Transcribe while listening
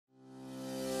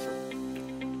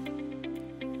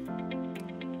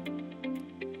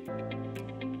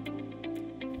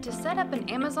To set up an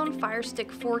Amazon Fire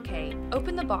Stick 4K,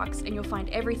 open the box and you'll find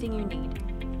everything you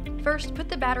need. First, put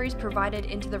the batteries provided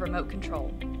into the remote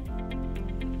control.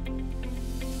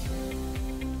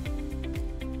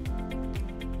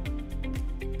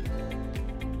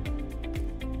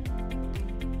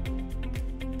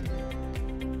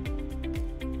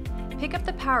 Pick up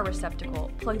the power receptacle,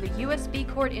 plug the USB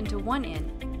cord into one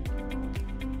end,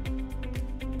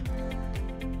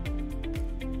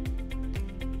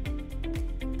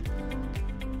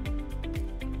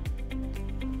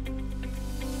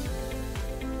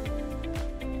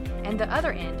 and the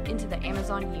other end into the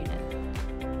Amazon unit.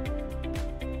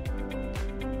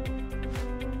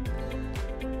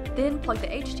 Then plug the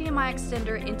HDMI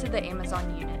extender into the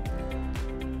Amazon unit.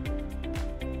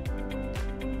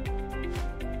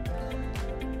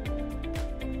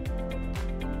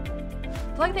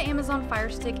 Plug the Amazon Fire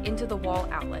Stick into the wall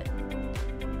outlet.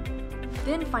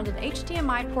 Then find an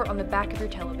HDMI port on the back of your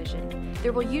television.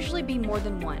 There will usually be more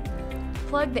than one.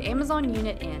 Plug the Amazon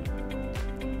unit in.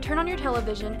 Turn on your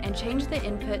television and change the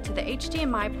input to the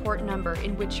HDMI port number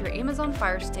in which your Amazon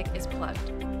Fire Stick is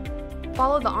plugged.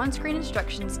 Follow the on-screen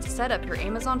instructions to set up your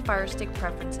Amazon Fire Stick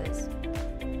preferences.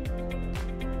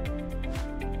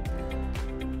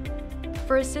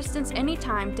 For assistance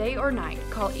anytime, day or night,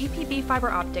 call EPB Fiber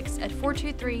Optics at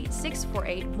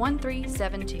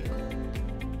 423-648-1372.